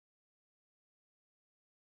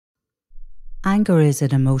Anger is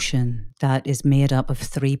an emotion that is made up of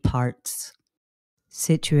three parts: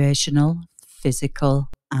 situational, physical,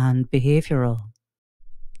 and behavioral.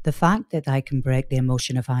 The fact that I can break the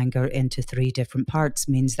emotion of anger into three different parts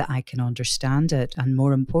means that I can understand it, and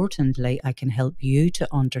more importantly, I can help you to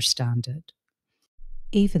understand it.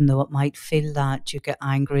 Even though it might feel that you get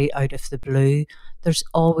angry out of the blue, there's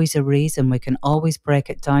always a reason. We can always break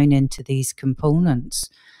it down into these components.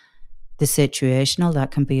 The situational,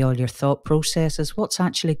 that can be all your thought processes, what's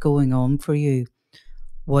actually going on for you,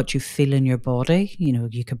 what you feel in your body.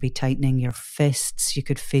 You could be tightening your fists, you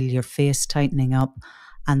could feel your face tightening up,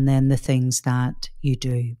 and then the things that you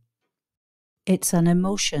do. It's an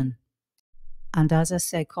emotion. And as a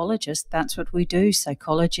psychologist, that's what we do.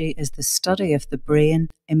 Psychology is the study of the brain,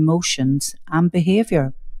 emotions, and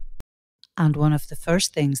behavior. And one of the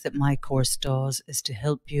first things that my course does is to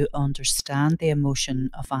help you understand the emotion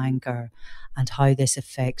of anger and how this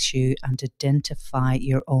affects you and identify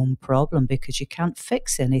your own problem, because you can't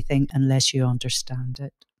fix anything unless you understand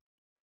it.